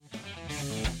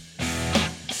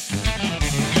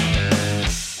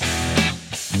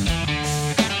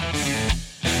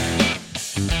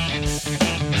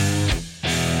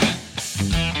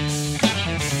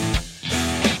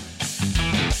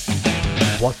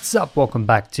What's up? Welcome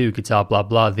back to Guitar Blah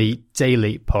Blah, the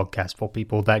daily podcast for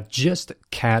people that just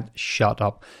can't shut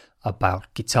up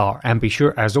about guitar. And be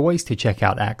sure, as always, to check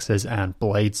out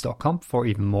axesandblades.com for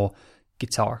even more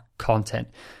guitar content.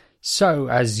 So,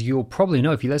 as you'll probably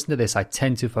know, if you listen to this, I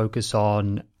tend to focus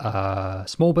on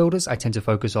small builders. I tend to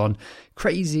focus on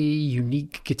crazy,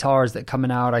 unique guitars that are coming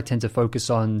out. I tend to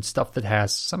focus on stuff that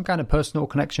has some kind of personal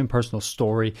connection, personal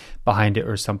story behind it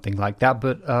or something like that.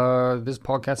 But this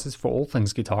podcast is for all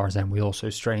things guitars, and we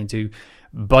also stray into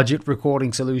budget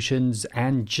recording solutions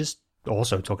and just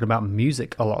also talking about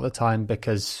music a lot of the time,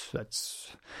 because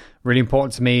that's really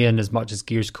important to me. And as much as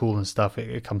gear's cool and stuff,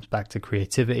 it comes back to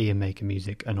creativity and making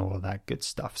music and all of that good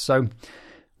stuff. So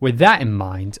with that in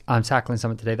mind, I'm tackling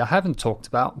something today that I haven't talked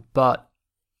about, but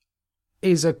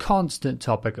is a constant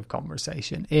topic of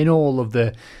conversation in all of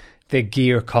the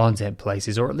gear content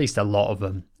places, or at least a lot of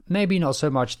them. Maybe not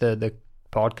so much the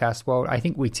podcast world. I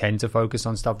think we tend to focus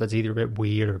on stuff that's either a bit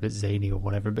weird or a bit zany or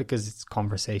whatever, because it's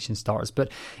conversation starters.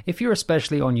 But if you're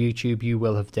especially on YouTube, you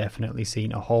will have definitely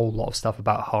seen a whole lot of stuff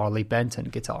about Harley Benton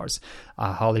guitars.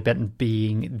 Harley Benton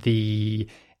being the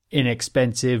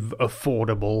inexpensive,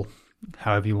 affordable,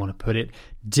 however you want to put it,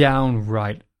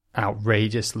 downright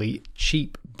outrageously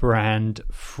cheap brand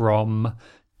from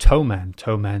Thomann.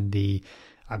 Thomann,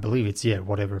 I believe it's,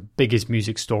 biggest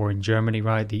music store in Germany,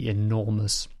 right? The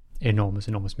enormous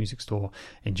music store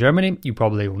in Germany. You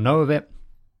probably will know of it,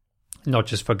 not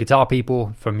just for guitar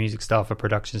people, for music stuff, for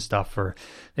production stuff,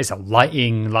 it's a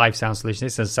lighting, live sound solution.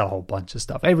 It's a whole bunch of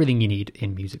stuff, everything you need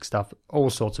in music stuff, all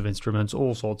sorts of instruments,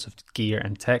 all sorts of gear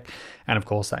and tech. And of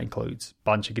course that includes a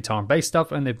bunch of guitar and bass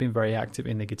stuff, and they've been very active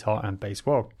in the guitar and bass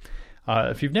world.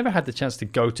 If you've never had the chance to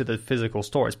go to the physical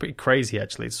store, it's pretty crazy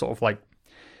actually. It's sort of like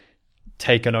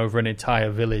taken over an entire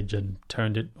village and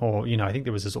turned it, or I think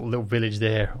there was this little village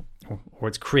there, or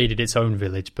it's created its own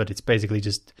village, but it's basically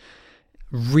just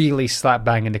really slap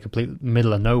bang in the complete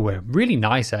middle of nowhere. Really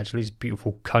nice actually. It's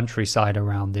beautiful countryside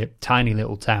around it, tiny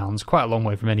little towns, quite a long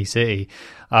way from any city,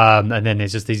 and then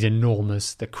there's just these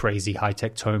enormous, the crazy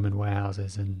high-tech Thomann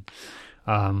warehouses, and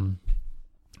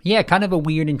kind of a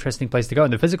weird, interesting place to go.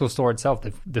 And the physical store itself,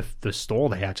 the store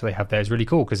they actually have there is really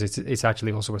cool, because it's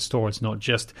actually also a store. It's not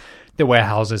just the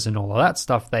warehouses and all of that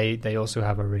stuff. They also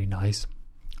have a really nice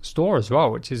store as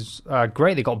well, which is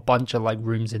great. They got a bunch of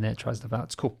rooms in there, try stuff out.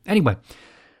 It's cool. Anyway,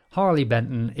 Harley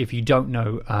Benton, if you don't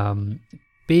know,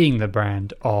 being the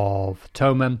brand of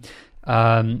Thomann,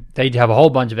 they have a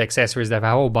whole bunch of accessories. They have a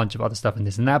whole bunch of other stuff in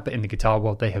this and that. But in the guitar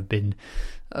world, they have been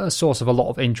a source of a lot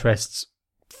of interests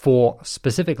for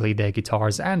specifically their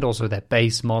guitars and also their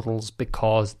bass models,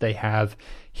 because they have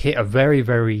hit a very,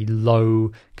 very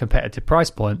low competitive price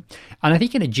point. And I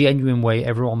think in a genuine way,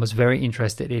 everyone was very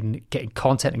interested in getting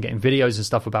content and getting videos and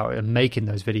stuff about it, and making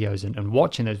those videos and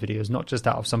watching those videos, not just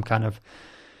out of some kind of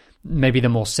maybe the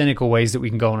more cynical ways that we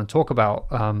can go on and talk about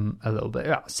a little bit.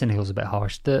 Cynical is a bit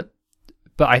harsh. But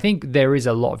I think there is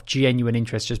a lot of genuine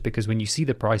interest, just because when you see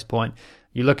the price point,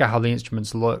 you look at how the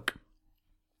instruments look,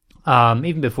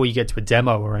 even before you get to a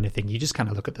demo or anything, you just kind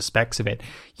of look at the specs of it.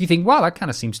 You think, wow, that kind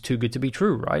of seems too good to be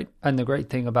true, right? And the great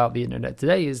thing about the internet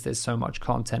today is there's so much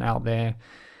content out there,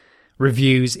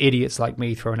 reviews, idiots like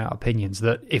me throwing out opinions,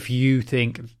 that if you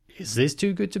think, is this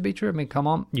too good to be true? I mean, come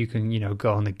on, you can,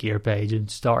 go on the gear page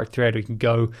and start a thread, or you can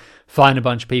go find a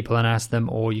bunch of people and ask them,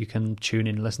 or you can tune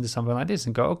in and listen to something like this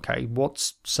and go, okay,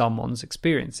 what's someone's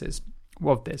experiences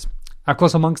of this? Of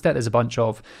course, amongst that, there's a bunch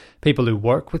of people who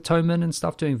work with Thomann and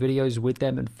stuff, doing videos with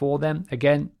them and for them.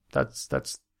 Again, that's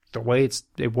the way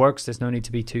it works. There's no need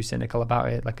to be too cynical about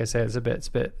it. Like I said, it's a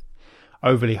bit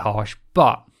overly harsh.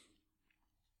 But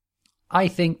I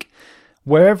think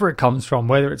wherever it comes from,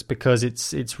 whether it's because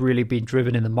it's really been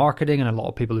driven in the marketing, and a lot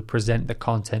of people who present the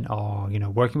content are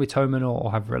working with Thomann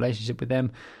or have a relationship with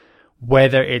them,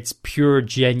 whether it's pure,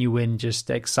 genuine,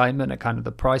 just excitement at kind of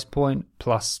the price point,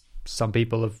 plus some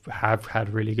people have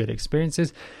had really good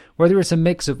experiences, whether it's a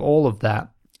mix of all of that,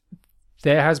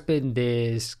 there has been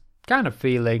this kind of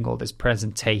feeling, or this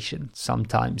presentation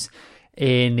sometimes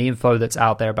in the info that's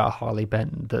out there about Harley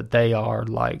Benton, that they are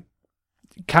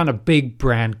kind of big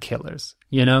brand killers.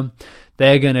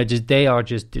 They are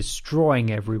just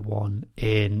destroying everyone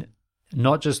in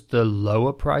not just the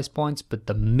lower price points, but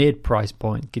the mid price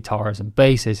point guitars and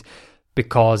basses,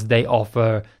 because they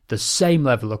offer the same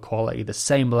level of quality, the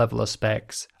same level of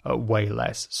specs at way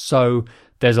less. So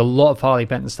there's a lot of Harley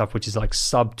Benton stuff which is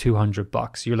sub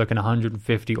 $200. You're looking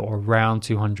 150 or around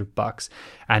 $200,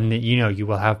 and you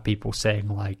will have people saying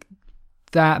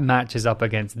that matches up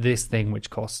against this thing which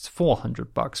costs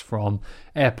 $400 from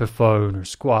Epiphone or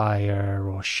Squier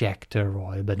or Schecter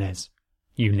or Ibanez,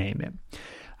 you name it.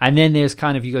 And then there's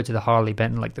kind of, you go to the Harley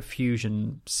Benton, like the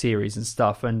Fusion series and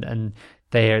stuff, and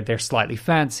they're slightly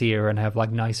fancier and have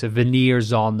like nicer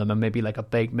veneers on them and maybe like a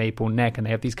baked maple neck, and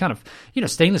they have these kind of,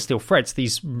 stainless steel frets,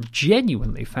 these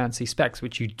genuinely fancy specs,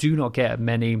 which you do not get at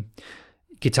many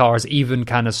guitars, even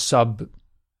kind of sub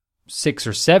 $600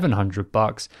 or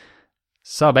 $700,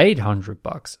 sub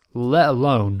 $800, let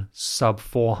alone sub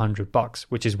 $400,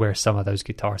 which is where some of those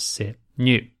guitars sit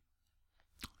new.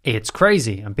 It's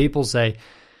crazy, and people say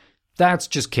that's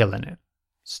just killing it.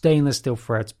 Stainless steel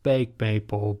frets, baked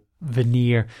maple,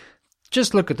 veneer.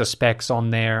 Just look at the specs on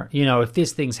there. If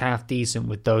this thing's half decent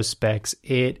with those specs,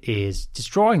 it is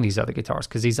destroying these other guitars,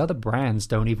 because these other brands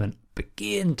don't even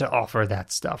begin to offer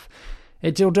that stuff.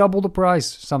 It'll double the price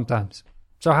sometimes.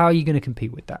 So how are you going to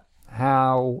compete with that?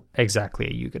 How exactly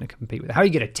are you going to compete with that? How are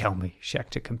you going to tell me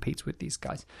Schecter competes with these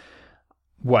guys?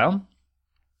 Well,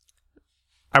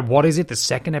 what is it? The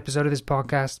second episode of this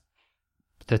podcast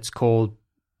that's called,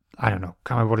 I don't know,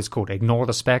 can't remember what it's called. Ignore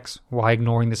the specs. Why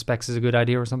ignoring the specs is a good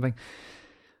idea or something.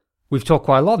 We've talked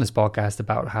quite a lot in this podcast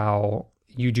about how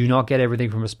you do not get everything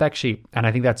from a spec sheet. And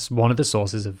I think that's one of the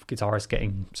sources of guitarists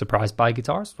getting surprised by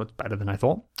guitars, what's better than I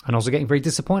thought, and also getting very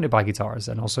disappointed by guitars,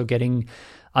 and also getting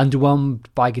underwhelmed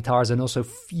by guitars, and also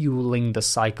fueling the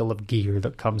cycle of gear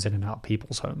that comes in and out of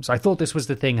people's homes. I thought this was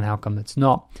the thing, and how come it's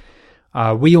not?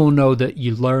 We all know that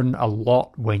you learn a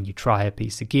lot when you try a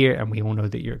piece of gear, and we all know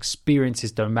that your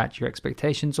experiences don't match your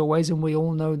expectations always, and we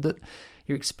all know that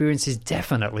your experiences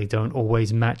definitely don't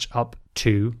always match up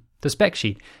to the spec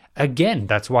sheet. Again,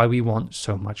 that's why we want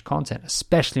so much content,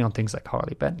 especially on things like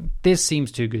Harley Benton. This seems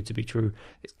too good to be true.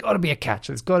 There's got to be a catch.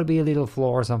 There's got to be a little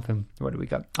flaw or something. What do we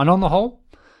got? And on the whole,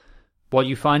 what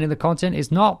you find in the content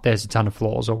is not there's a ton of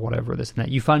flaws or whatever, this and that.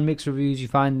 You find mixed reviews, you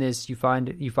find this, you find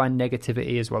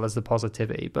negativity as well as the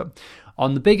positivity. But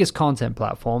on the biggest content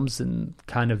platforms, and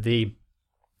kind of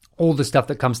all the stuff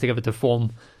that comes together to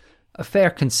form a fair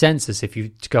consensus, if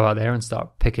you go out there and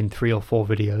start picking 3 or 4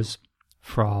 videos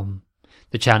from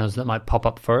the channels that might pop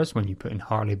up first when you put in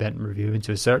Harley Benton review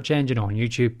into a search engine or on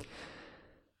YouTube,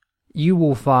 you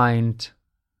will find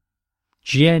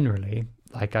generally,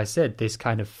 like I said, this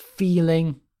kind of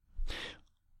feeling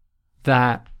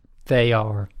that they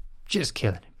are just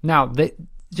killing it. Now,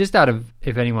 just out of,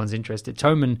 if anyone's interested,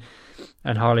 Thomann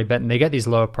and Harley Benton, they get these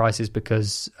lower prices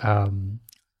because Thomann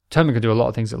can do a lot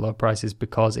of things at lower prices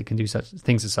because it can do such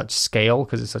things at such scale,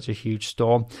 because it's such a huge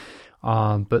store.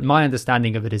 But my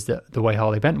understanding of it is that the way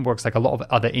Harley Benton works, like a lot of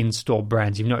other in-store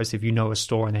brands, you've noticed if you know a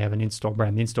store and they have an in-store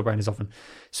brand, the in-store brand is often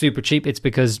super cheap. It's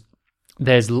because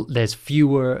there's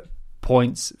fewer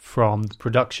points from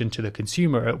production to the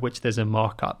consumer at which there's a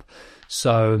markup.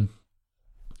 So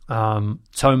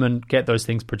Thomann get those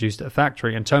things produced at a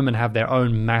factory, and Thomann have their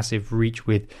own massive reach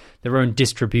with their own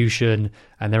distribution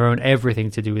and their own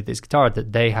everything to do with this guitar,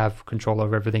 that they have control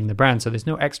over everything in the brand. So there's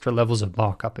no extra levels of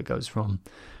markup. It goes from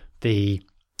the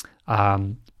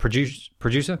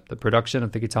producer, the production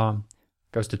of the guitar,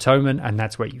 goes to Thomann, and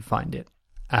that's where you find it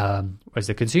as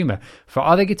the consumer. For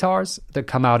other guitars that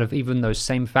come out of even those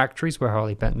same factories where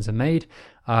Harley Bentons are made,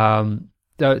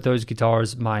 those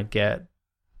guitars might get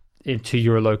into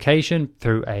your location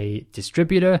through a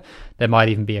distributor. There might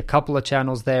even be a couple of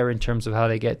channels there in terms of how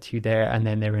they get to you there, and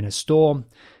then they're in a store.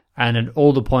 And at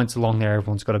all the points along there,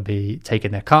 everyone's got to be taking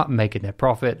their cut and making their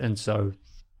profit, and so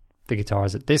the guitar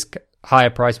is at this higher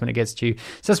price when it gets to you.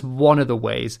 So that's one of the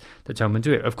ways that Thomann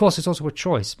do it. Of course, it's also a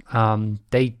choice.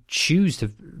 They choose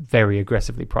to very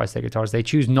aggressively price their guitars. They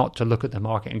choose not to look at the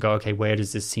market and go, okay, where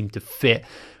does this seem to fit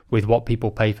with what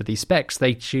people pay for these specs?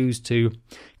 They choose to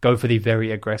go for the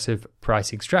very aggressive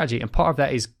pricing strategy. And part of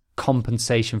that is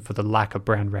compensation for the lack of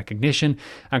brand recognition,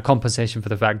 and compensation for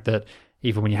the fact that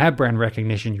even when you have brand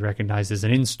recognition, you recognize as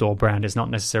an in-store brand is not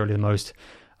necessarily the most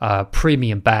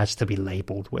premium badge to be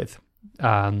labeled with.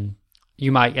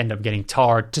 You might end up getting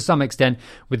tarred to some extent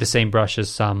with the same brush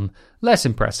as some less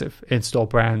impressive in-store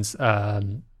brands,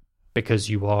 because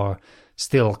you are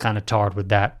still kind of tarred with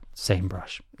that same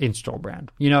brush in-store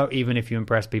brand. Even if you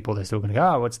impress people, they're still going to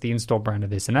go, what's the in-store brand of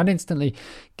this? And that instantly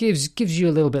gives you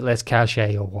a little bit less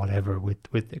cachet or whatever with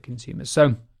the consumers.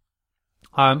 So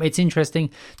it's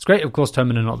interesting. It's great. Of course,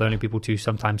 Thomann are not the only people to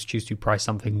sometimes choose to price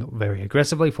something very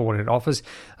aggressively for what it offers.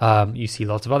 You see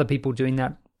lots of other people doing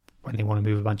that when they want to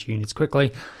move a bunch of units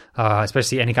quickly,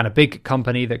 especially any kind of big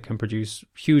company that can produce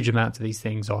huge amounts of these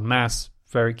things en masse,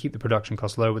 keep the production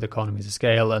costs low with economies of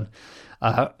scale, and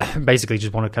basically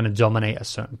just want to kind of dominate a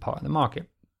certain part of the market.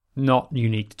 Not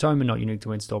unique to Thomann, not unique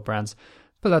to in-store brands,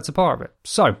 but that's a part of it.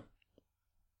 So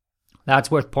that's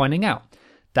worth pointing out.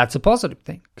 that's a positive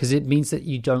thing because it means that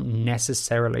you don't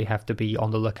necessarily have to be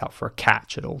on the lookout for a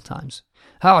catch at all times.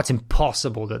 Oh, it's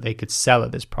impossible that they could sell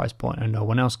at this price point and no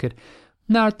one else could.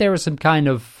 No, there are some kind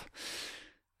of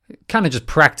just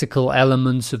practical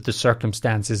elements of the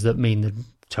circumstances that mean that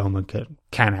Thomann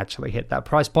can actually hit that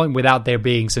price point without there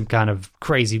being some kind of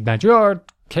crazy magic. Oh, it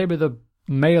came with a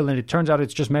mail and it turns out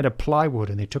it's just made of plywood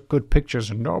and they took good pictures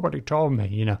and nobody told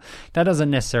me. That doesn't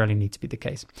necessarily need to be the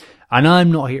case. And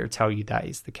I'm not here to tell you that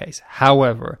is the case.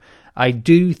 However, I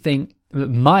do think that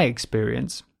my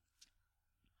experience,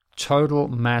 total,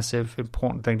 massive,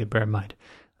 important thing to bear in mind.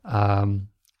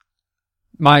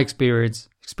 My experience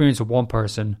of one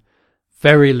person,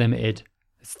 very limited.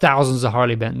 There's thousands of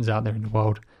Harley Bentons out there in the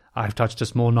world. I've touched a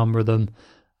small number of them.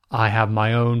 I have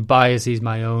my own biases,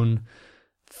 my own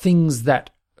things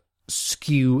that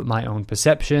skew my own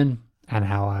perception and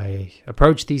how I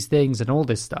approach these things and all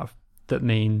this stuff that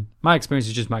mean my experience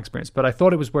is just my experience. But I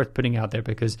thought it was worth putting out there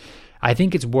because I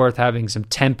think it's worth having some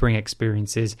tempering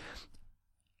experiences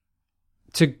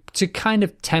to kind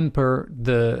of temper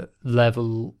the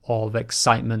level of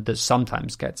excitement that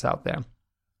sometimes gets out there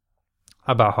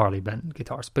about Harley Benton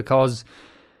guitars. Because,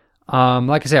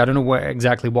 like I say, I don't know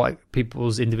exactly what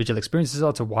people's individual experiences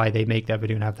are to why they make that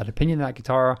video and have that opinion of that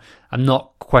guitar. I'm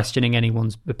not questioning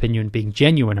anyone's opinion being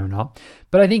genuine or not,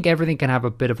 but I think everything can have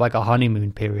a bit of like a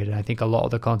honeymoon period. And I think a lot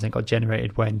of the content got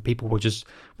generated when people were just,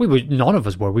 none of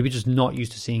us were. We were just not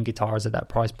used to seeing guitars at that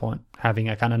price point having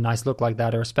a kind of nice look like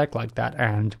that or a spec like that.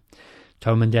 And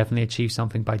Thomann definitely achieved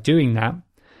something by doing that.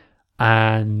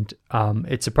 And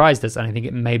it surprised us. And I think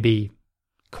it maybe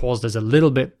caused us a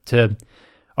little bit to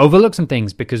overlook some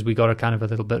things because we got a kind of a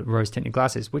little bit of rose-tinted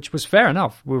glasses, which was fair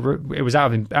enough. It was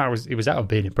out of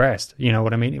being impressed. You know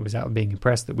what I mean? It was out of being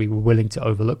impressed that we were willing to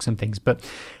overlook some things. But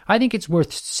I think it's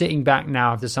worth sitting back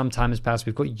now after some time has passed.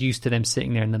 We've got used to them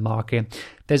sitting there in the market.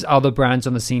 There's other brands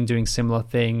on the scene doing similar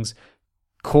things.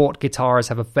 Cort guitars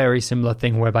have a very similar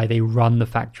thing whereby they run the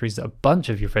factories that a bunch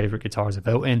of your favorite guitars are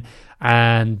built in,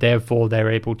 and therefore they're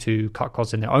able to cut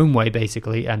costs in their own way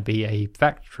basically and be a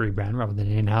factory brand rather than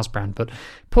an in-house brand, but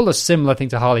pull a similar thing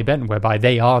to Harley Benton whereby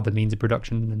they are the means of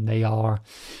production and they are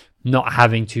not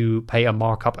having to pay a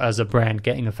markup as a brand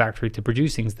getting a factory to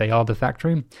produce things. They are the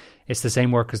factory. It's the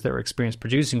same workers that are experienced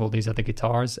producing all these other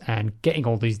guitars and getting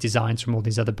all these designs from all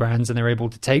these other brands, and they're able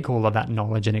to take all of that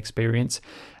knowledge and experience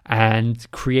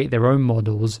and create their own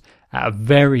models at a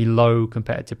very low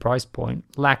competitive price point,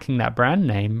 lacking that brand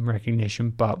name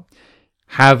recognition, but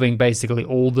having basically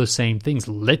all the same things,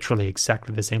 literally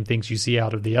exactly the same things you see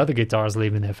out of the other guitars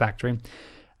leaving their factory.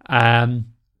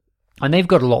 And they've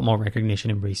got a lot more recognition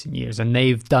in recent years, and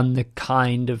they've done the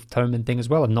kind of Thomann thing as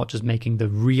well, of not just making the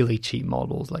really cheap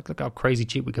models, like look how crazy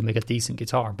cheap we can make a decent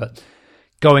guitar, but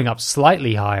going up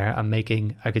slightly higher and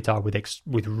making a guitar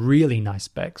with really nice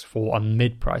specs for a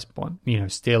mid-price point,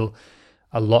 still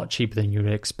a lot cheaper than you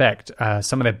would expect.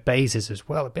 Some of their basses as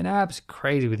well have been absolutely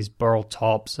crazy with these burl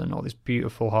tops and all this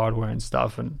beautiful hardware and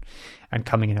stuff, and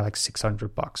coming in at like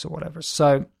 $600 or whatever.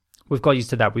 So we've got used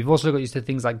to that. We've also got used to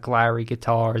things like glary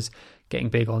guitars getting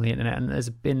big on the internet, and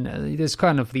there's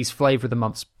kind of these flavor of the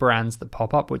month brands that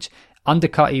pop up which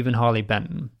undercut even Harley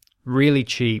Benton. Really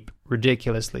cheap,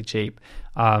 ridiculously cheap,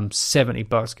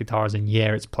 $70 guitars, and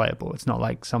yeah, it's playable. It's not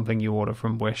like something you order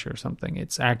from Wish or something.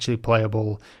 It's actually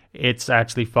playable. It's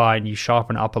actually fine. You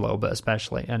sharpen it up a little bit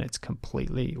especially, and it's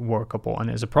completely workable. And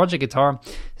as a project guitar,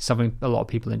 it's something a lot of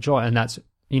people enjoy, and that's,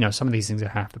 some of these things are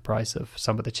half the price of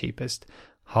some of the cheapest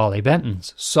Harley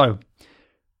Bentons. So,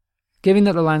 given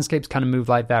that the landscape's kind of moved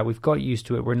like that, we've got used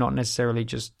to it. We're not necessarily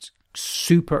just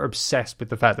super obsessed with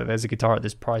the fact that there's a guitar at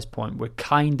this price point. We're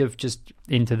kind of just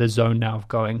into the zone now of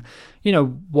going,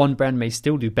 one brand may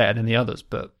still do better than the others,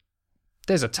 but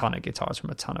there's a ton of guitars from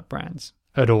a ton of brands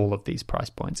at all of these price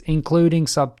points, including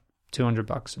sub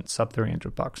 $200 and sub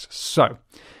 $300. So,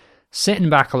 sitting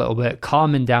back a little bit,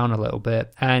 calming down a little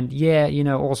bit, and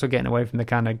also getting away from the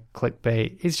kind of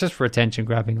clickbait. It's just for attention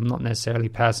grabbing. I'm not necessarily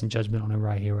passing judgment on it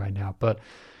right here, right now, but,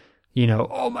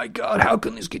 oh my God, how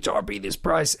can this guitar be this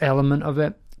price element of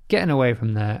it? Getting away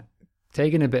from that,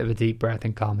 taking a bit of a deep breath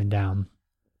and calming down.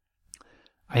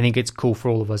 I think it's cool for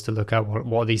all of us to look at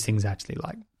what are these things actually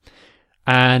like.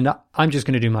 And I'm just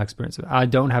going to do my experience of it. I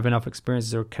don't have enough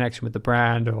experiences or connection with the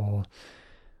brand or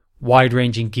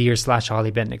wide-ranging gear /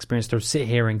 Harley Benton experience to sit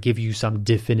here and give you some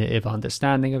definitive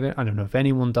understanding of it. I don't know if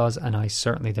anyone does, and I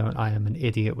certainly don't. I am an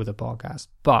idiot with a podcast.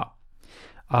 But,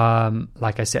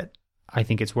 like I said, I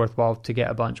think it's worthwhile to get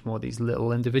a bunch more of these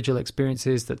little individual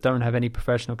experiences that don't have any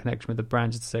professional connection with the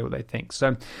brand just to say what they think.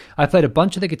 So I played a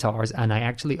bunch of the guitars, and I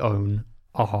actually own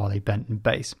a Harley Benton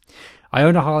bass. I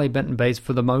own a Harley Benton bass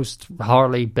for the most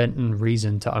Harley Benton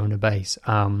reason to own a bass.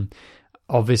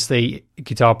 Obviously,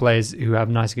 guitar players who have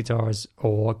nice guitars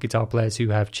or guitar players who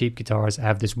have cheap guitars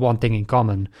have this one thing in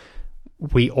common.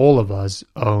 All of us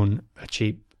own a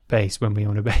cheap bass when we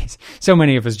own a bass. So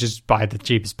many of us just buy the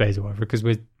cheapest bass or whatever because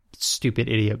we're stupid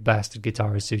idiot bastard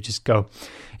guitarists who just go,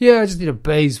 yeah, I just need a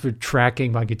bass for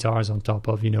tracking my guitars on top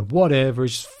of, whatever,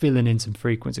 just filling in some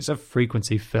frequencies. It's a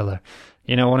frequency filler.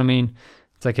 You know what I mean?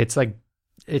 It's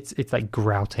like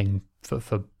grouting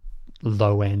for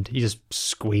low end. You just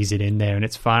squeeze it in there and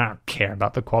it's fine. I don't care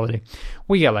about the quality.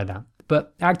 We get like that.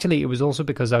 But actually, it was also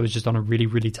because I was just on a really,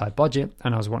 really tight budget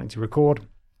and I was wanting to record.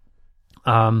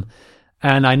 And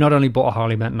I not only bought a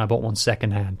Harley Benton, I bought one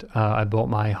secondhand. I bought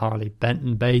my Harley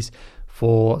Benton bass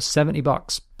for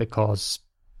 $70 because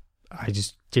I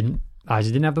just didn't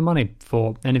have the money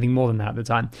for anything more than that at the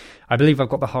time. I believe I've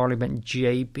got the Harley Benton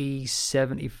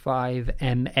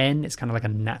JB75MN. It's kind of like a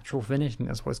natural finish. I think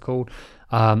that's what it's called.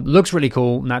 Looks really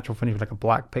cool. Natural finish with like a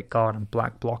black pickguard and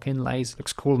black block inlays.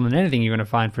 Looks cooler than anything you're going to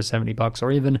find for $70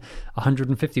 or even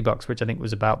 $150, which I think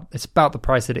it's about the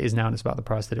price that it is now, and it's about the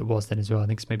price that it was then as well. I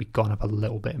think it's maybe gone up a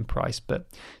little bit in price, but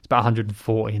it's about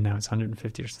 140 and now it's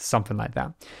 150 or something like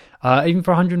that. Even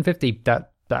for 150,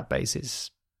 that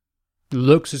bass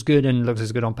looks as good and looks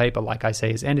as good on paper, like I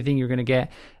say, as anything you're going to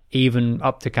get, even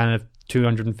up to kind of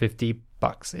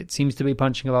 $250. It seems to be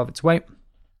punching above its weight.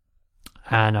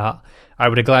 And I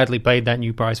would have gladly paid that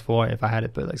new price for it if I had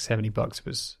it, but like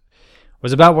 $70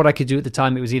 was about what I could do at the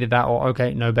time. It was either that or,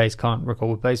 okay, no bass, can't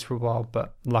record with bass for a while,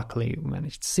 but luckily we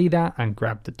managed to see that and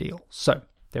grab the deal. So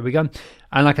there we go.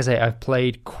 And like I say, I've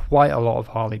played quite a lot of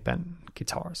Harley Benton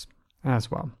guitars as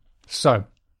well. So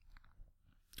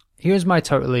here's my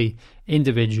totally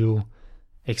individual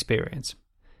experience.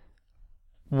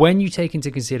 When you take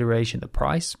into consideration the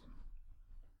price,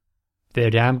 they're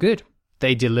damn good.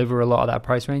 They deliver a lot of that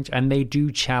price range, and they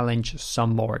do challenge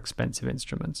some more expensive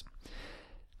instruments.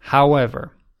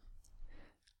 However,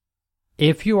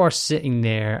 if you are sitting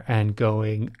there and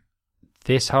going,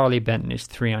 this Harley Benton is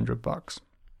 $300,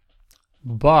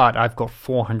 but I've got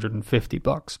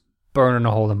 $450 burning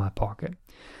a hole in my pocket,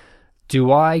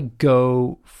 do I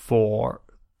go for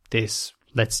this,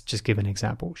 let's just give an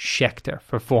example, Schecter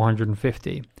for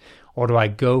 $450, or do I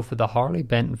go for the Harley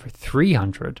Benton for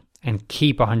 $300 and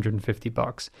keep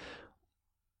 $150?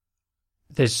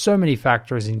 There's so many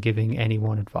factors in giving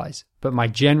anyone advice, but my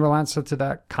general answer to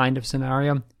that kind of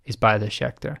scenario is buy the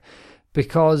Schecter,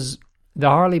 because the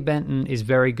Harley Benton is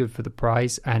very good for the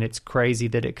price, and it's crazy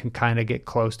that it can kind of get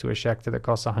close to a Schecter that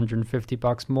costs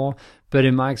 $150 more. But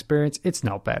in my experience, it's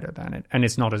not better than it, and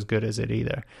it's not as good as it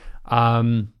either.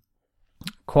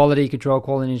 Quality control,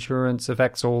 quality insurance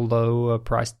affects all lower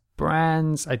priced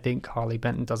brands. I think Harley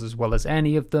Benton does as well as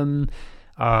any of them.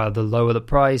 The lower the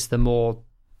price, the more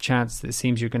chance that it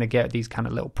seems you're going to get these kind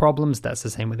of little problems. That's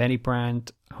the same with any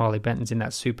brand. Harley Benton's in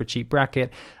that super cheap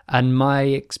bracket, and my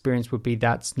experience would be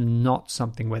that's not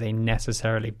something where they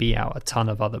necessarily beat out a ton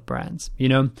of other brands.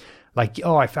 Like,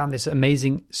 oh, I found this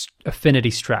amazing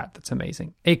Affinity Strat that's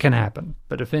amazing. It can happen,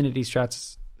 but Affinity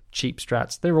Strats, cheap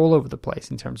Strats, they're all over the place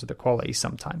in terms of the quality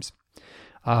sometimes.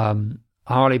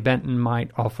 Harley Benton might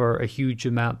offer a huge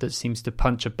amount that seems to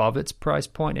punch above its price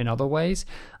point in other ways,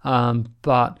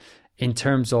 but in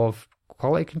terms of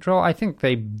quality control, I think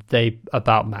they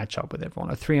about match up with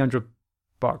everyone. A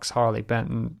 $300 Harley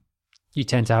Benton, you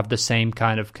tend to have the same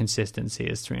kind of consistency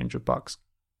as $300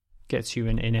 gets you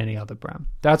in any other brand.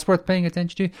 That's worth paying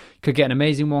attention to. Could get an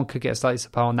amazing one, could get a slightly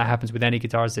subpar one. That happens with any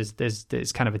guitars.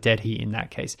 There's kind of a dead heat in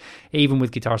that case. Even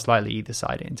with guitars slightly either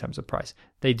side in terms of price,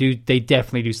 they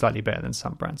definitely do slightly better than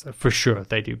some brands. For sure,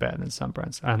 they do better than some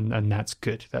brands, and that's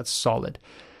good. That's solid.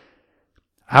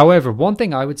 However, one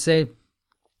thing I would say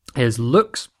is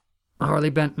looks. Harley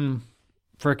Benton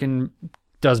freaking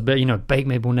does, baked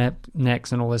maple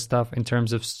necks and all this stuff in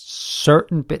terms of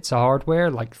certain bits of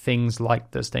hardware, like things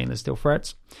like the stainless steel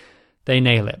frets. They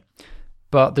nail it.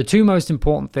 But the two most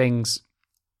important things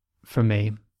for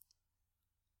me,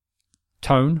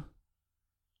 tone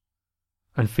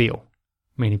and feel,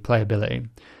 meaning playability.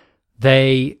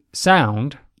 They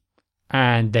sound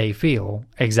and they feel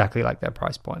exactly like their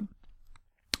price point.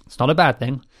 It's not a bad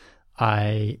thing.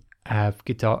 I have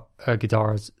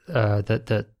guitars that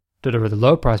are at the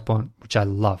low price point, which I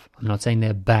love. I'm not saying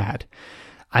they're bad.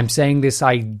 I'm saying this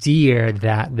idea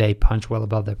that they punch well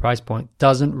above their price point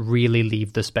doesn't really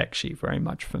leave the spec sheet very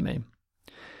much for me.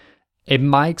 In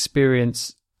my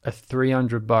experience, a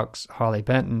 $300 Harley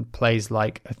Benton plays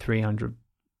like a $300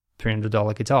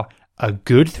 guitar. A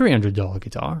good $300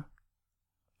 guitar.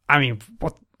 I mean,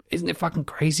 what Isn't it fucking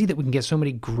crazy that we can get so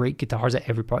many great guitars at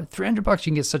every price? $300,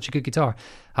 you can get such a good guitar.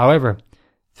 However,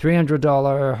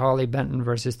 $300 Harley Benton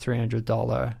versus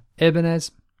 $300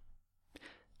 Ibanez.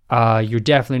 You're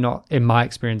definitely not, in my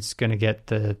experience, going to get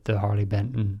the Harley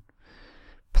Benton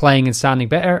playing and sounding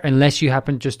better, unless you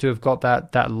happen just to have got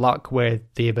that luck where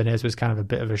the Ibanez was kind of a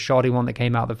bit of a shoddy one that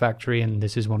came out of the factory, and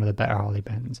this is one of the better Harley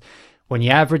Bentons. When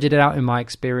you average it out, in my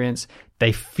experience,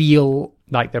 they feel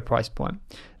like their price point.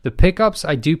 The pickups,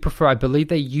 I do prefer. I believe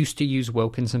they used to use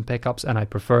Wilkinson pickups, and I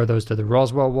prefer those to the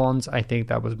Roswell ones. I think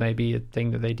that was maybe a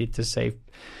thing that they did to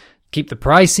keep the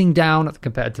pricing down at the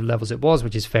competitive levels it was,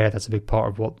 which is fair. That's a big part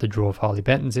of what the draw of Harley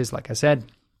Bentons is, like I said.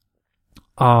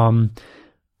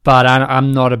 But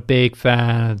I'm not a big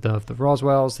fan of the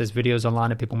Roswells. There's videos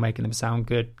online of people making them sound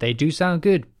good. They do sound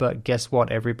good, but guess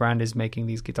what? Every brand is making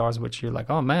these guitars, which you're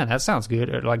like, oh man, that sounds good,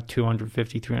 at like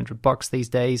 $250, $300 these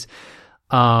days.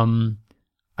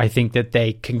 I think that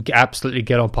they can absolutely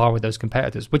get on par with those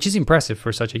competitors, which is impressive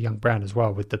for such a young brand as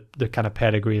well, with the kind of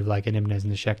pedigree of like an Ibanez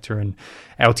and a Schecter and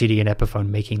LTD and Epiphone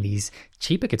making these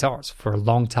cheaper guitars for a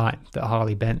long time. That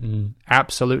Harley Benton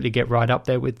absolutely get right up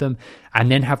there with them,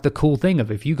 and then have the cool thing of,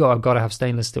 if you got to have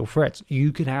stainless steel frets,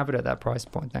 you can have it at that price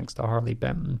point thanks to Harley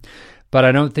Benton. But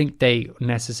I don't think they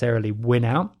necessarily win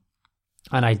out,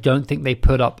 and I don't think they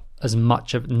put up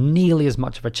nearly as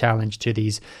much of a challenge to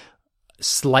these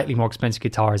slightly more expensive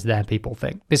guitars than people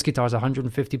think. This guitar is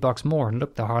 $150 more, and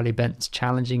look, the Harley Benton's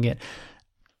challenging it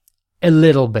a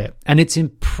little bit, and it's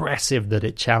impressive that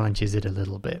it challenges it a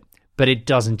little bit, but it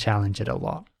doesn't challenge it a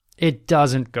lot. It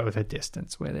doesn't go the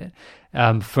distance with it.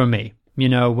 For me,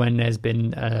 when there's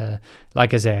been,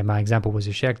 like I say, my example was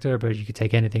a Schecter, but you could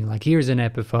take anything like, here's an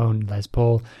Epiphone Les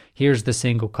Paul, here's the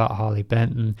single cut Harley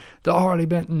Benton. The Harley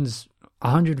Benton's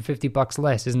 $150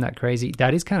 less. Isn't that crazy?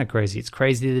 That is kind of crazy. It's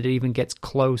crazy that it even gets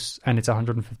close and it's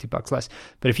 $150 less.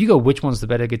 But if you go, which one's the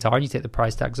better guitar, and you take the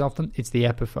price tags off them, it's the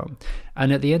Epiphone.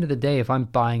 And at the end of the day, if I'm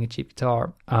buying a cheap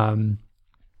guitar,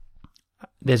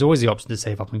 there's always the option to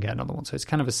save up and get another one. So it's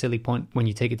kind of a silly point when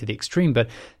you take it to the extreme. But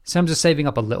in terms of saving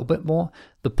up a little bit more,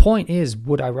 the point is,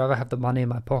 would I rather have the money in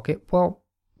my pocket? Well,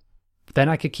 then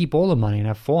I could keep all the money and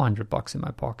have $400 in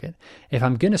my pocket. If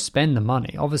I'm going to spend the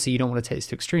money, obviously you don't want to take this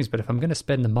to extremes, but if I'm going to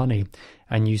spend the money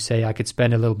and you say I could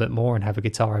spend a little bit more and have a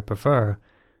guitar I prefer,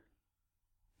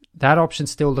 that option's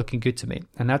still looking good to me.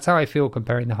 And that's how I feel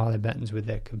comparing the Harley Bentons with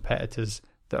their competitors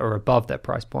that are above that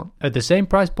price point. At the same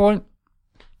price point,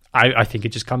 I think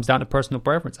it just comes down to personal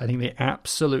preference. I think they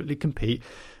absolutely compete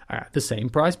at the same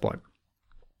price point.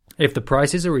 If the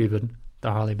prices are even,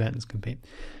 the Harley Bentons compete.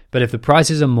 But if the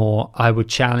prices are more, I would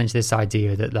challenge this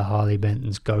idea that the Harley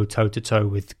Bentons go toe-to-toe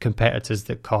with competitors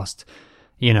that cost,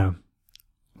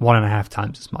 1.5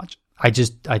 times as much. I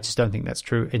just don't think that's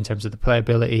true in terms of the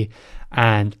playability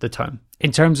and the tone.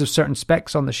 In terms of certain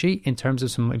specs on the sheet, in terms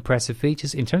of some impressive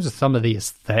features, in terms of some of the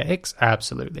aesthetics,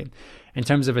 absolutely. In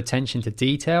terms of attention to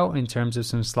detail, in terms of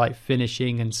some slight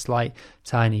finishing and slight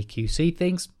tiny QC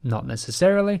things, not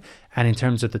necessarily. And in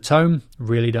terms of the tone,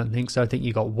 really don't think so. I think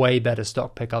you got way better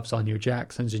stock pickups on your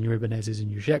Jacksons and your Ibanezes and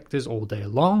your Schecters all day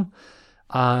long.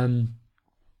 And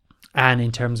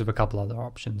in terms of a couple other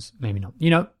options, maybe not.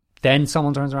 Then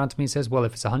someone turns around to me and says, well,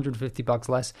 if it's $150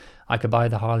 less, I could buy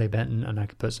the Harley Benton and I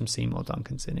could put some Seymour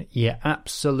Duncans in it. Yeah,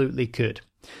 absolutely could.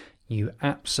 You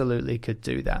absolutely could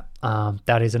do that.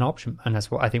 That is an option, and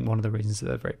that's what I think one of the reasons that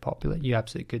they're very popular. You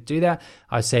absolutely could do that.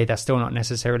 I say that's still not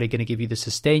necessarily going to give you the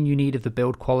sustain you need if the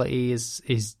build quality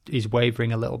is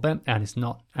wavering a little bit, and it's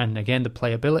not. And again, the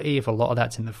playability, if a lot of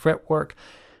that's in the fretwork,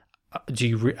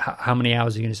 how many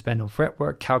hours are you going to spend on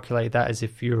fretwork? Calculate that as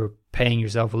if you're paying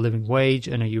yourself a living wage,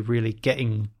 and are you really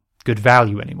getting good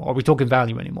value anymore? Are we talking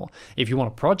value anymore? If you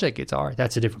want a project guitar,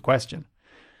 that's a different question.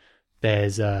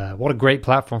 There's what a great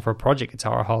platform for a project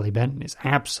guitar Harley Benton is,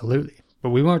 absolutely.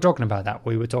 But we weren't talking about that.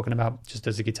 We were talking about just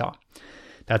as a guitar.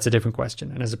 That's a different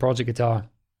question. And as a project guitar,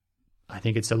 I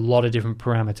think it's a lot of different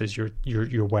parameters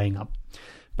you're weighing up.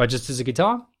 But just as a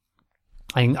guitar,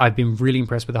 I've been really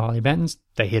impressed with the Harley Bentons.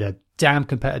 They hit a damn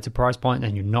competitive price point,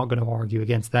 and you're not going to argue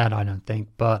against that, I don't think.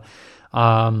 But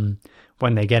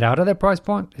when they get out of their price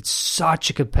point, it's such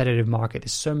a competitive market.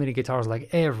 There's so many guitars, like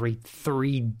every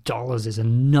 $3 is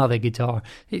another guitar.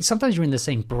 Sometimes you're in the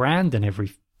same brand, and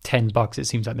every $10 it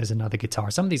seems like there's another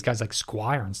guitar. Some of these guys like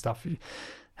Squier and stuff, you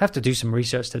have to do some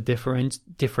research to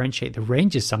differentiate the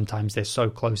ranges. Sometimes they're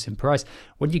so close in price.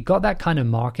 When you got that kind of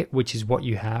market, which is what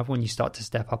you have when you start to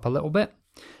step up a little bit,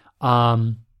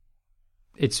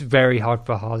 it's very hard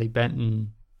for Harley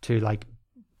Benton to like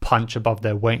punch above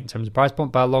their weight in terms of price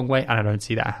point by a long way, and I don't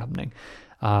see that happening.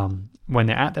 When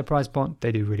they're at their price point,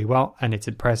 they do really well, and it's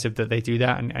impressive that they do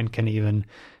that and can even,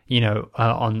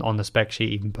 on the spec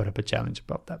sheet, even put up a challenge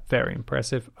above that. Very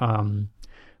impressive.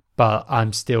 But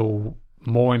I'm still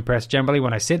more impressed generally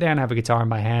when I sit there and have a guitar in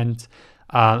my hand,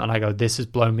 and I go, this has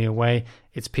blown me away.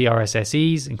 It's PRS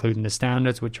SEs, including the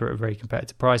standards, which are at a very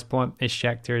competitive price point. It's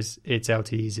Schecters, it's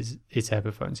LTDs, it's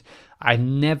Epiphones. I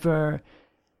never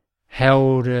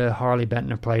held a Harley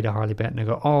Benton or played a Harley Benton and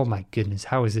go, oh my goodness,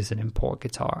 how is this an import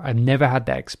guitar? I've never had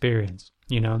that experience,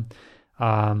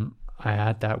 I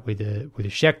had that with a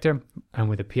Schecter and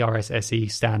with a PRS SE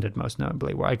standard, most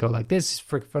notably, where I go like, this is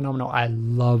freaking phenomenal. I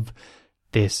love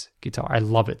this guitar. I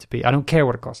love it to be. I don't care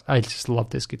what it costs. I just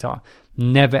love this guitar.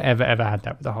 Never, ever, ever had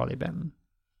that with a Harley Benton.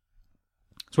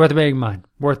 It's worth bearing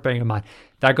in mind.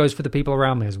 That goes for the people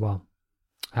around me as well.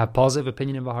 I have positive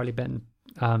opinion of a Harley Benton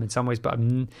in some ways, but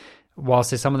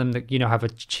whilst there's some of them that, have a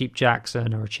cheap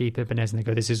Jackson or a cheap Ibanez and they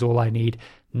go, this is all I need.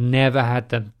 Never had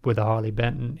them with a Harley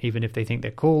Benton, even if they think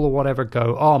they're cool or whatever,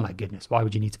 go, oh my goodness, why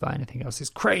would you need to buy anything else? It's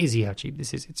crazy how cheap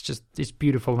this is. It's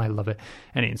beautiful and I love it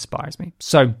and it inspires me.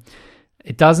 So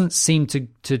it doesn't seem to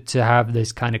have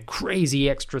this kind of crazy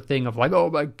extra thing of like, oh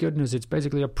my goodness, it's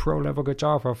basically a pro level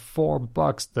guitar for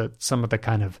 $4 that some of the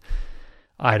kind of,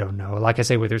 I don't know, like I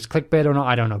say, whether it's clickbait or not,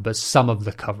 I don't know, but some of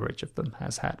the coverage of them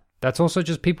has had. That's also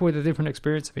just people with a different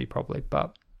experience of me probably,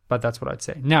 but that's what I'd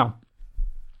say. Now,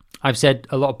 I've said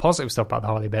a lot of positive stuff about the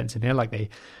Harley Bentons in here, like they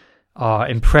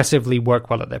impressively work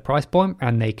well at their price point,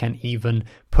 and they can even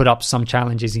put up some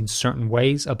challenges in certain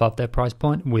ways above their price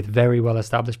point with very well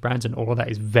established brands, and all of that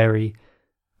is very,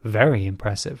 very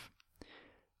impressive.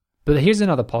 But here's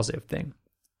another positive thing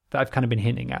that I've kind of been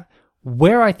hinting at.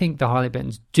 Where I think the Harley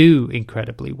Bentons do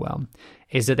incredibly well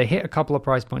is that they hit a couple of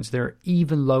price points that are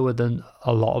even lower than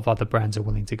a lot of other brands are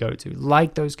willing to go to,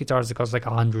 like those guitars that cost like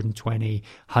 $120,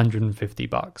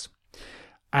 $150.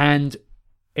 And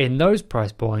in those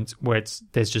price points where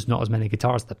there's just not as many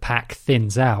guitars, the pack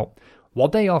thins out.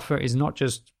 What they offer is not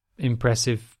just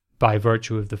impressive by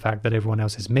virtue of the fact that everyone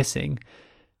else is missing,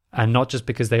 and not just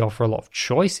because they offer a lot of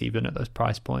choice even at those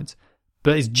price points,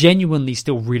 but it's genuinely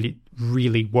still really,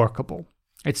 really workable.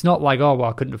 It's not like, oh, well,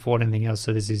 I couldn't afford anything else,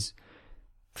 so this is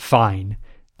fine.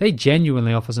 They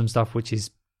genuinely offer some stuff which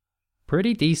is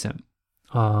pretty decent.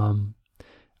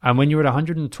 And when you're at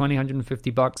 $120,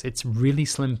 $150, it's really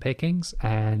slim pickings,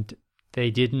 and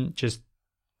they didn't just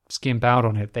skimp out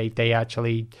on it. They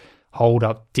actually hold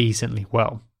up decently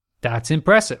well. That's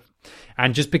impressive.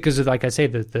 And just because of, like I say,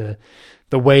 the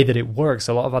way that it works,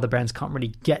 a lot of other brands can't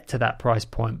really get to that price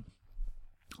point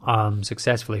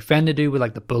successfully. Fender do with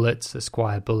like the Bullets, the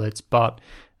Squier Bullets, but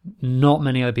not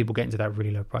many other people get into that really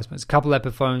low price point. There's a couple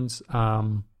Epiphones,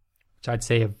 which I'd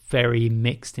say are very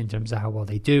mixed in terms of how well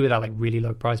they do with that like really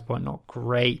low price point, not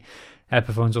great.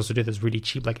 Epiphones also do those really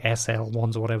cheap like SL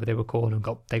ones or whatever they were called, and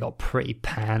they got pretty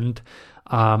panned.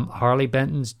 Harley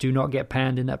Bentons do not get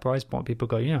panned in that price point. People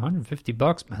go,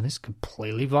 $150, man, this is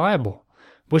completely viable.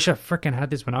 Wish I freaking had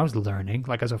this when I was learning,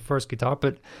 like as a first guitar.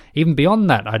 But even beyond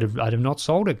that, I'd have not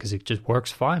sold it because it just works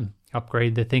fine.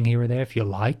 Upgrade the thing here or there if you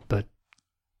like, but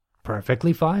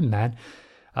perfectly fine, man.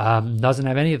 Doesn't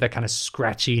have any of that kind of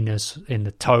scratchiness in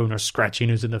the tone or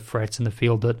scratchiness in the frets and the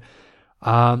feel that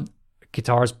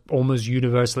guitars almost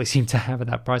universally seem to have at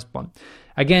that price point.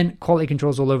 Again, quality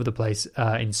controls all over the place.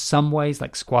 In some ways,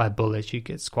 like Squier Bullets, you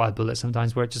get Squier Bullets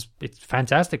sometimes where it's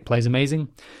fantastic, plays amazing.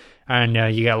 And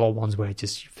you get a lot of ones where it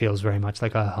just feels very much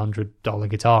like $100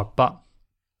 guitar. But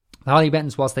the Harley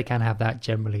Bentons, whilst they can have that,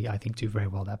 generally, I think, do very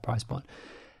well at that price point.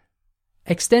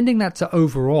 Extending that to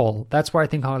overall, that's where I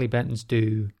think Harley Bentons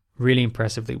do really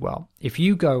impressively well. If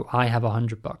you go, I have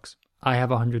 $100, I have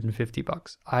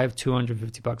 $150, I have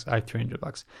 $250, I have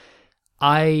 $300,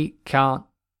 I can't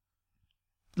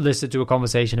listen to a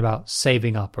conversation about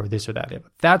saving up or this or that.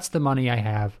 That's the money I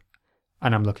have,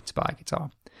 and I'm looking to buy a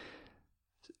guitar.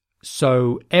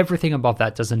 So everything above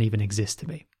that doesn't even exist to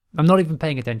me. I'm not even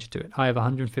paying attention to it. I have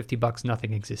 $150,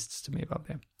 nothing exists to me above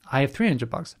there. I have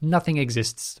 $300, nothing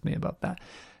exists to me above that.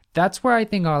 That's where I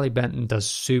think Harley Benton does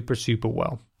super, super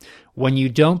well. When you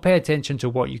don't pay attention to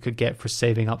what you could get for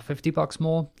saving up $50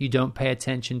 more, you don't pay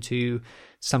attention to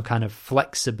some kind of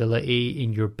flexibility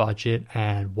in your budget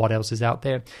and what else is out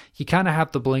there, you kind of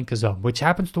have the blinkers on, which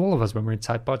happens to all of us when we're in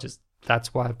tight budgets.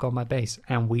 That's why I've got my base.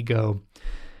 And we go,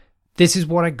 this is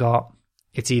what I got.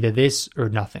 It's either this or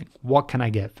nothing. What can I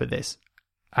get for this?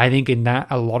 I think in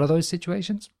a lot of those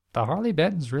situations, the Harley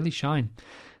Bentons really shine.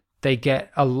 They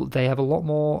have a lot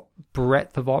more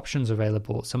breadth of options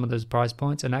available at some of those price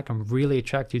points, and that can really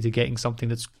attract you to getting something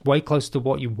that's way close to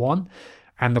what you want,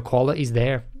 and the quality's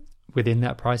there within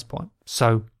that price point.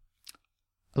 So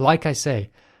like I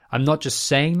say, I'm not just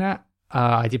saying that.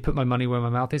 I did put my money where my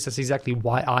mouth is. That's exactly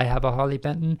why I have a Harley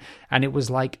Benton. And it was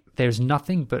like, there's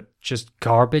nothing but just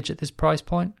garbage at this price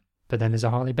point. But then there's a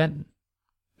Harley Benton.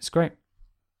 It's great.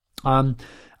 And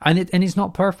it's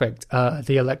not perfect.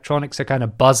 The electronics are kind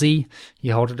of buzzy.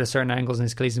 You hold it at certain angles and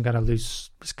it's clearly some kind of loose.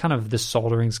 It's kind of, the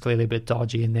soldering's clearly a bit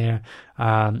dodgy in there.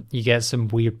 You get some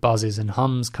weird buzzes and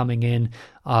hums coming in,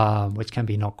 which can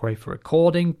be not great for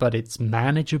recording, but it's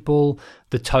manageable.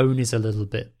 The tone is a little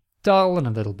bit dull and a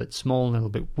little bit small and a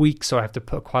little bit weak, so I have to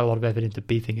put quite a lot of effort into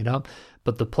beefing it up.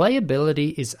 But the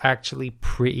playability is actually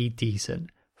pretty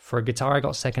decent. For a guitar I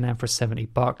got secondhand for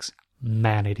 $70,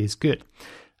 man, it is good.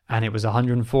 And it was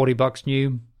 $140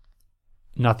 new.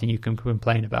 Nothing you can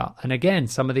complain about. And again,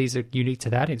 some of these are unique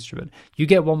to that instrument. You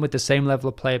get one with the same level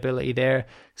of playability there,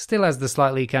 still has the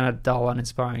slightly kind of dull,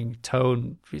 uninspiring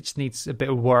tone, which needs a bit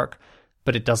of work,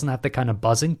 but it doesn't have the kind of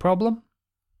buzzing problem.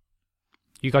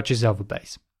 You got yourself a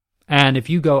bass. And if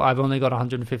you go, I've only got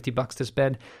 $150 to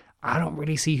spend, I don't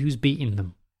really see who's beating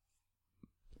them.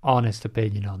 Honest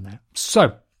opinion on that.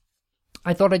 So,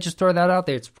 I thought I'd just throw that out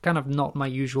there. It's kind of not my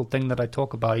usual thing that I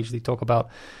talk about. I usually talk about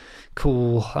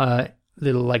cool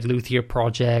little like luthier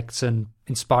projects and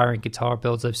inspiring guitar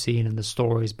builds I've seen and the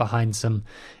stories behind some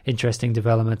interesting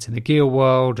developments in the gear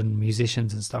world and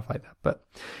musicians and stuff like that. But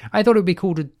I thought it would be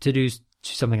cool to do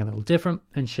something a little different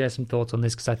and share some thoughts on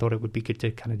this, because I thought it would be good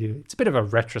to kind of do, it's a bit of a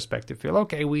retrospective feel.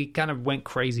 Okay, we kind of went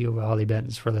crazy over Harley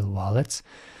Bentons for a little while. Let's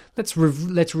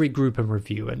regroup and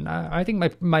review. And I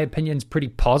think my opinion's pretty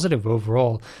positive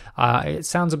overall. It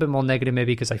sounds a bit more negative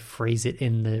maybe because I phrase it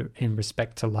in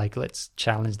respect to like, let's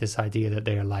challenge this idea that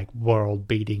they're like world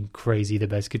beating crazy, the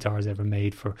best guitars ever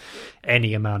made for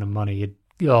any amount of money.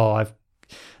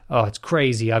 It's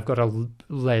crazy. I've got a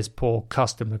Les Paul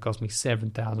custom that cost me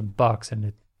 $7,000 and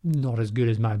it's not as good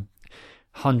as my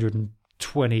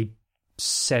 120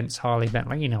 cents Harley Benton.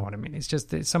 Like, you know what I mean? It's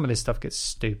just some of this stuff gets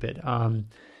stupid.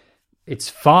 It's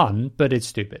fun, but it's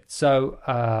stupid. So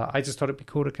I just thought it'd be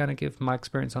cool to kind of give my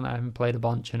experience on that. I haven't played a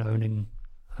bunch and owning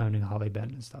Harley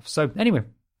Benton and stuff. So anyway,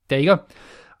 there you go.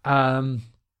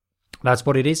 That's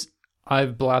what it is.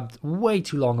 I've blabbed way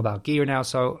too long about gear now,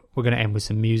 so we're going to end with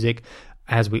some music,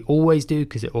 as we always do,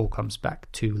 because it all comes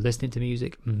back to listening to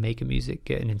music, making music,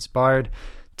 getting inspired.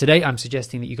 Today, I'm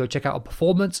suggesting that you go check out a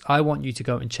performance. I want you to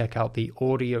go and check out the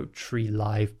Audiotree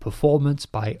Live performance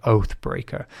by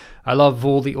Oathbreaker. I love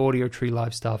all the Audiotree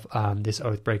Live stuff. This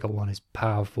Oathbreaker one is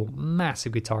powerful,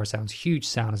 massive guitar sounds, huge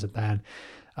sound as a band.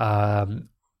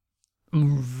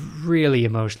 Really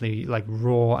emotionally, like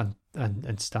raw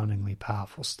and stunningly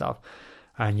powerful stuff.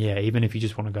 And yeah, even if you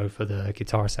just want to go for the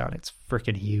guitar sound, it's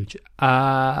freaking huge.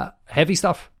 Heavy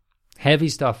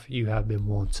stuff, you have been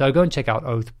warned. So go and check out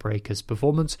Oathbreaker's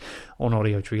performance on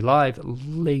Audiotree Live.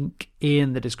 Link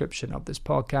in the description of this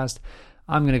podcast.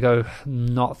 I'm going to go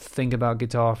not think about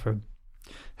guitar for,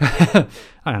 I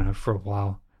don't know, for a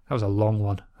while. That was a long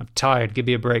one. I'm tired. Give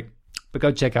me a break. But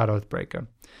go check out Oathbreaker.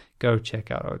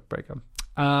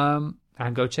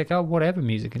 And go check out whatever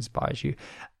music inspires you.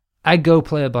 And go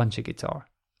play a bunch of guitar,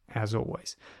 as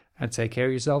always. And take care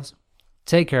of yourselves.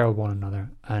 Take care of one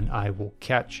another. And I will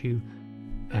catch you,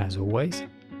 as always,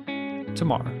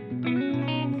 tomorrow.